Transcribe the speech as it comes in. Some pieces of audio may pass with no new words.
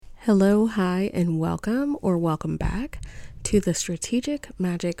Hello, hi, and welcome or welcome back to the Strategic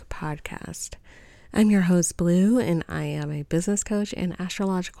Magic Podcast. I'm your host, Blue, and I am a business coach and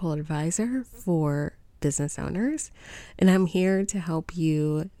astrological advisor for business owners. And I'm here to help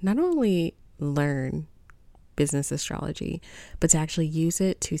you not only learn business astrology, but to actually use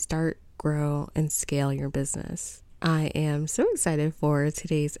it to start, grow, and scale your business. I am so excited for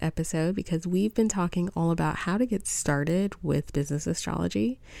today's episode because we've been talking all about how to get started with business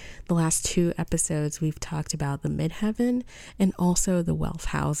astrology. The last two episodes, we've talked about the Midheaven and also the wealth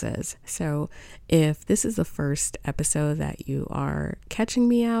houses. So if this is the first episode that you are catching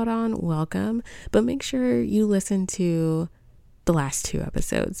me out on, welcome. But make sure you listen to the last two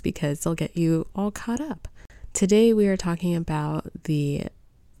episodes because they'll get you all caught up. Today, we are talking about the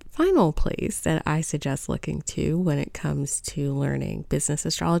final place that I suggest looking to when it comes to learning business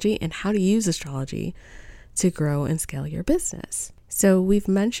astrology and how to use astrology to grow and scale your business. So we've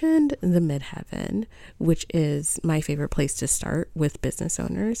mentioned the Midheaven, which is my favorite place to start with business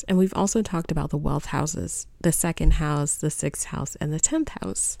owners. And we've also talked about the wealth houses, the second house, the sixth house, and the 10th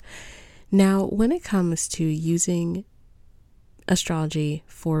house. Now, when it comes to using astrology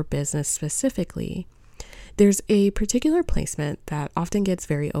for business specifically, there's a particular placement that often gets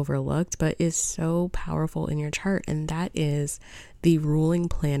very overlooked, but is so powerful in your chart, and that is the ruling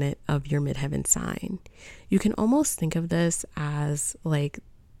planet of your midheaven sign. You can almost think of this as like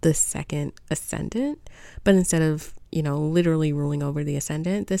the second ascendant, but instead of, literally ruling over the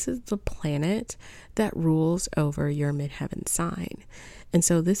ascendant, this is the planet that rules over your midheaven sign. And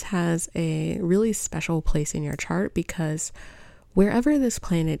so this has a really special place in your chart because wherever this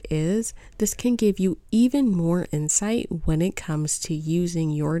planet is, this can give you even more insight when it comes to using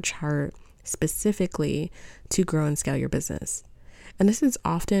your chart specifically to grow and scale your business. And this is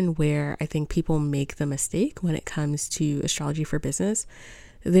often where I think people make the mistake when it comes to astrology for business.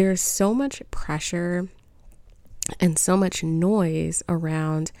 There's so much pressure and so much noise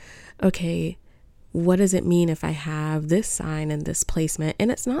around, okay, what does it mean if I have this sign and this placement? And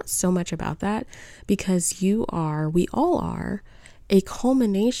it's not so much about that because we all are, a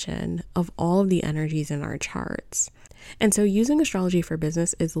culmination of all of the energies in our charts. And so using astrology for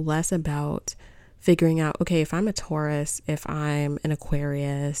business is less about figuring out, okay, if I'm a Taurus, if I'm an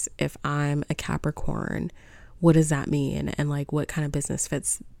Aquarius, if I'm a Capricorn, what does that mean? And like what kind of business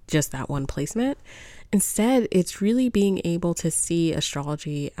fits just that one placement? Instead, it's really being able to see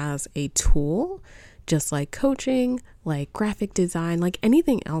astrology as a tool, just like coaching, like graphic design, like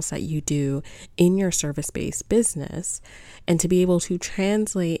anything else that you do in your service-based business, and to be able to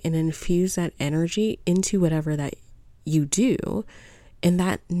translate and infuse that energy into whatever that you do. And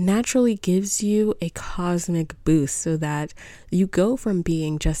that naturally gives you a cosmic boost so that you go from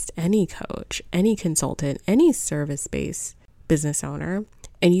being just any coach, any consultant, any service-based business owner,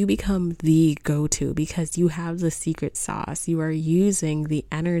 and you become the go-to because you have the secret sauce. You are using the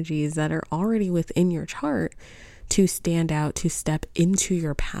energies that are already within your chart to stand out, to step into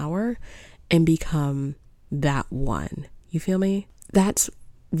your power and become that one. You feel me? That's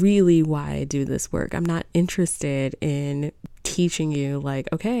really why I do this work. I'm not interested in teaching you like,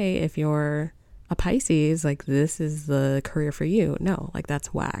 okay, if you're a Pisces, like this is the career for you. No, like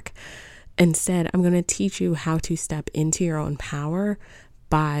that's whack. Instead, I'm going to teach you how to step into your own power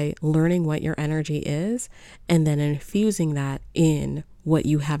by learning what your energy is and then infusing that in what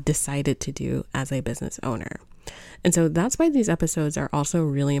you have decided to do as a business owner. And so that's why these episodes are also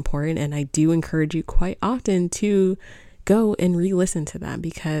really important. And I do encourage you quite often to go and re-listen to them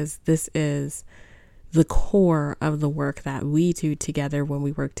because this is the core of the work that we do together when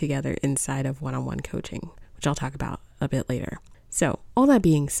we work together inside of one-on-one coaching, which I'll talk about a bit later. So all that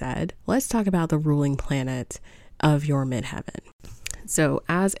being said, let's talk about the ruling planet of your midheaven. So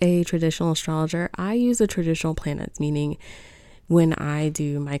as a traditional astrologer, I use the traditional planets, meaning when I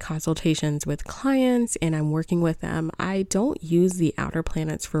do my consultations with clients and I'm working with them, I don't use the outer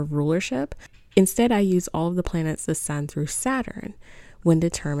planets for rulership. Instead, I use all of the planets, the sun through Saturn, when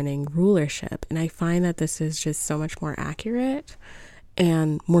determining rulership. And I find that this is just so much more accurate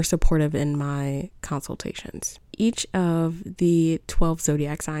and more supportive in my consultations. Each of the 12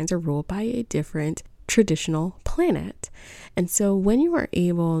 zodiac signs are ruled by a different traditional planet. And so when you are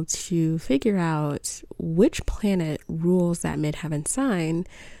able to figure out which planet rules that midheaven sign,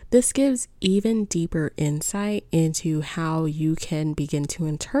 this gives even deeper insight into how you can begin to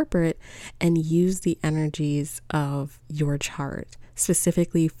interpret and use the energies of your chart,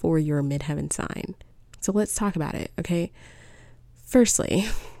 specifically for your midheaven sign. So let's talk about it, okay? Firstly,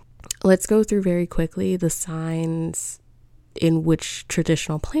 let's go through very quickly the signs in which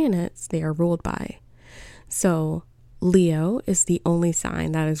traditional planets they are ruled by. So Leo is the only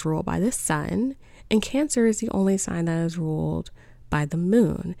sign that is ruled by the sun, and Cancer is the only sign that is ruled by the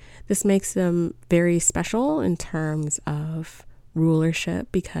moon. This makes them very special in terms of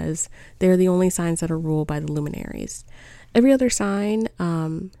rulership because they're the only signs that are ruled by the luminaries. Every other sign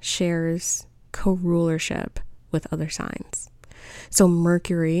shares co-rulership with other signs. So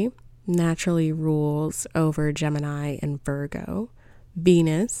Mercury naturally rules over Gemini and Virgo.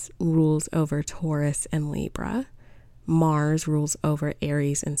 Venus rules over Taurus and Libra. Mars rules over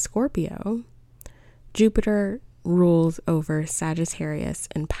Aries and Scorpio. Jupiter rules over Sagittarius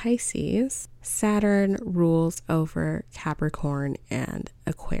and Pisces. Saturn rules over Capricorn and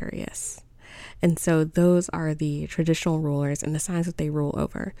Aquarius. And so those are the traditional rulers and the signs that they rule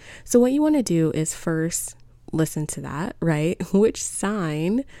over. So what you want to do is first listen to that, right? Which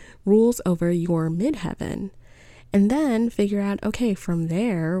sign rules over your midheaven? And then figure out, okay, from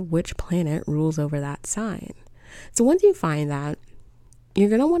there, which planet rules over that sign? So once you find that, you're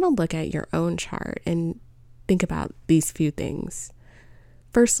going to want to look at your own chart and think about these few things.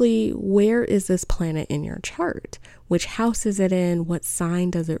 Firstly, where is this planet in your chart? Which house is it in? What sign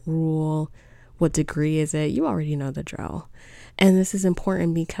does it rule? What degree is it? You already know the drill. And this is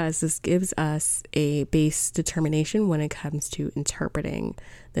important because this gives us a base determination when it comes to interpreting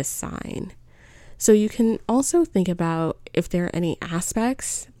this sign. So you can also think about if there are any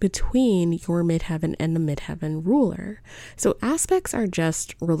aspects between your midheaven and the midheaven ruler. So aspects are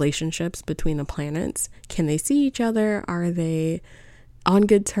just relationships between the planets. Can they see each other? Are they on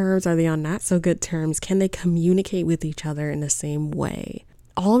good terms? Are they on not so good terms? Can they communicate with each other in the same way?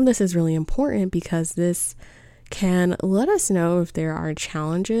 All of this is really important because this can let us know if there are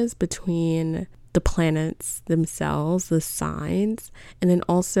challenges between the planets themselves, the signs, and then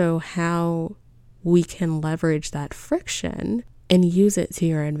also how we can leverage that friction and use it to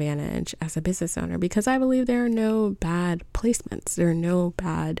your advantage as a business owner, because I believe there are no bad placements. There are no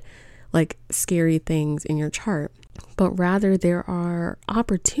bad, scary things in your chart, but rather there are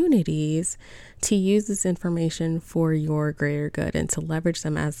opportunities to use this information for your greater good and to leverage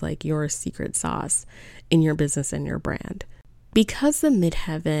them as your secret sauce in your business and your brand. Because the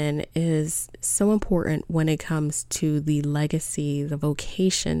midheaven is so important when it comes to the legacy, the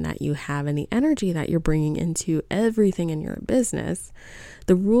vocation that you have, and the energy that you're bringing into everything in your business,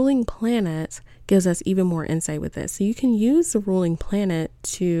 the ruling planet gives us even more insight with this. So you can use the ruling planet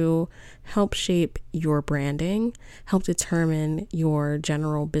to help shape your branding, help determine your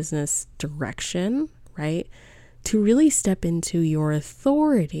general business direction, right? To really step into your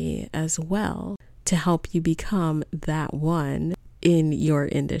authority as well, to help you become that one in your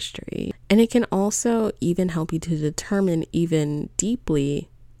industry. And it can also even help you to determine even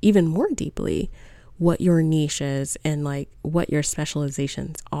more deeply, what your niche is and what your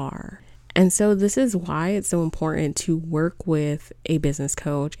specializations are. And so this is why it's so important to work with a business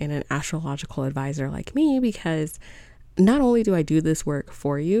coach and an astrological advisor like me, because not only do I do this work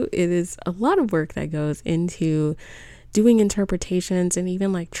for you, it is a lot of work that goes into doing interpretations and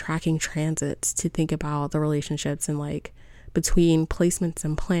even tracking transits to think about the relationships and between placements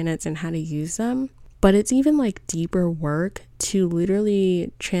and planets and how to use them. But it's even deeper work to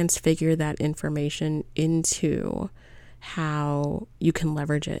literally transfigure that information into how you can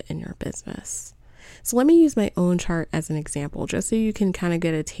leverage it in your business. So let me use my own chart as an example, just so you can kind of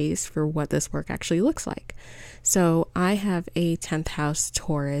get a taste for what this work actually looks like. So I have a 10th house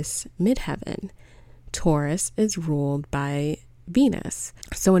Taurus midheaven. Taurus is ruled by Venus.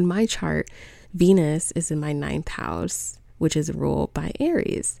 So in my chart, Venus is in my 9th house, which is ruled by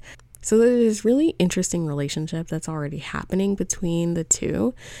Aries. So there's this really interesting relationship that's already happening between the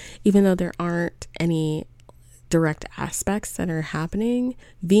two, even though there aren't any direct aspects that are happening.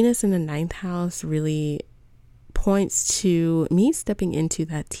 Venus in the 9th house really points to me stepping into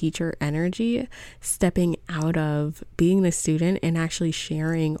that teacher energy, stepping out of being the student and actually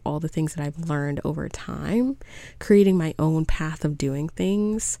sharing all the things that I've learned over time, creating my own path of doing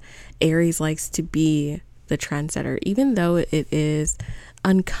things. Aries likes to be the trendsetter, even though it is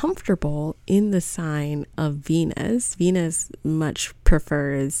uncomfortable in the sign of Venus. Venus much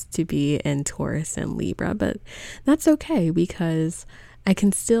prefers to be in Taurus and Libra, but that's okay because I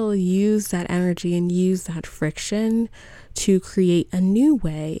can still use that energy and use that friction to create a new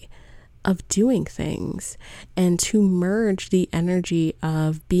way of doing things and to merge the energy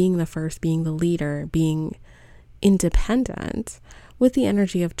of being the first, being the leader, being independent with the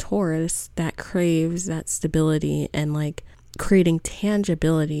energy of Taurus that craves that stability and creating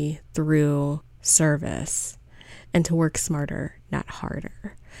tangibility through service and to work smarter, not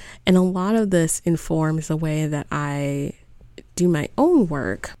harder. And a lot of this informs the way that I do my own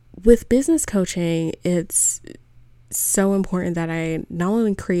work. With business coaching, it's so important that I not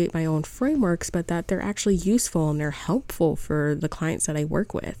only create my own frameworks, but that they're actually useful and they're helpful for the clients that I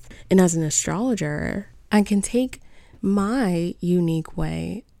work with. And as an astrologer, I can take my unique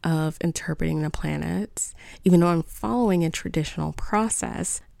way of interpreting the planets, even though I'm following a traditional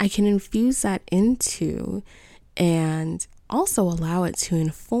process, I can infuse that into and also allow it to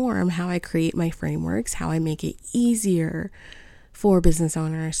inform how I create my frameworks, how I make it easier for business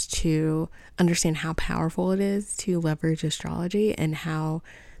owners to understand how powerful it is to leverage astrology and how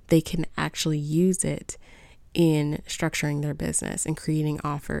they can actually use it in structuring their business and creating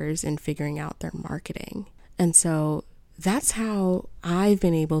offers and figuring out their marketing. And so that's how I've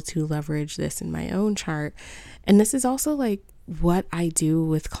been able to leverage this in my own chart. And this is also like what I do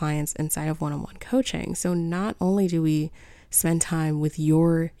with clients inside of one-on-one coaching. So not only do we spend time with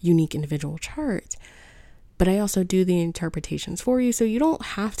your unique individual chart, but I also do the interpretations for you. So you don't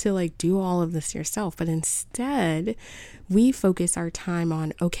have to like do all of this yourself, but instead we focus our time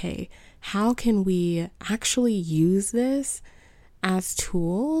on, okay, how can we actually use this as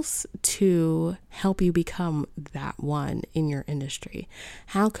tools to help you become that one in your industry?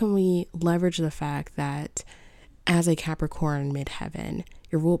 How can we leverage the fact that as a Capricorn midheaven,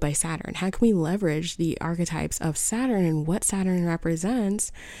 you're ruled by Saturn? How can we leverage the archetypes of Saturn and what Saturn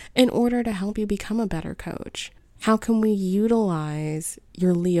represents in order to help you become a better coach? How can we utilize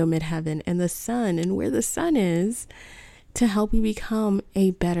your Leo midheaven and the sun and where the sun is to help you become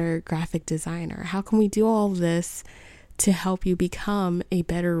a better graphic designer? How can we do all of this to help you become a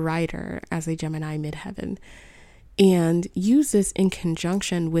better writer as a Gemini midheaven? And use this in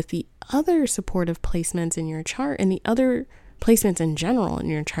conjunction with the other supportive placements in your chart and the other placements in general in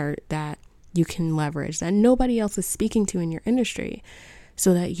your chart that you can leverage that nobody else is speaking to in your industry,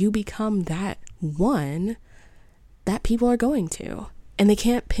 so that you become that one that people are going to. And they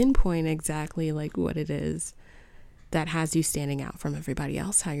can't pinpoint exactly like what it is that has you standing out from everybody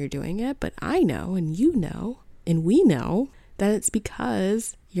else, how you're doing it. But I know, and you know, and we know that it's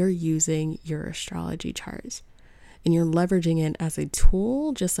because you're using your astrology charts. And you're leveraging it as a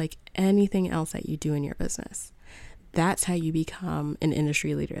tool, just like anything else that you do in your business. That's how you become an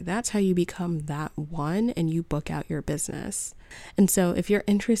industry leader. That's how you become that one and you book out your business. And so if you're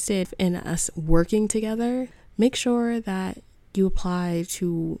interested in us working together, make sure that you apply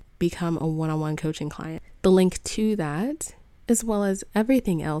to become a one-on-one coaching client. The link to that, as well as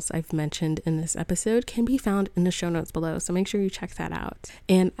everything else I've mentioned in this episode, can be found in the show notes below. So make sure you check that out.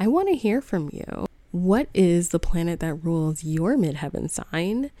 And I want to hear from you. What is the planet that rules your midheaven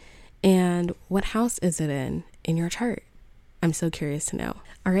sign? And what house is it in your chart? I'm so curious to know.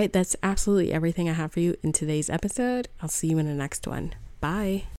 All right, that's absolutely everything I have for you in today's episode. I'll see you in the next one.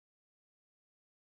 Bye.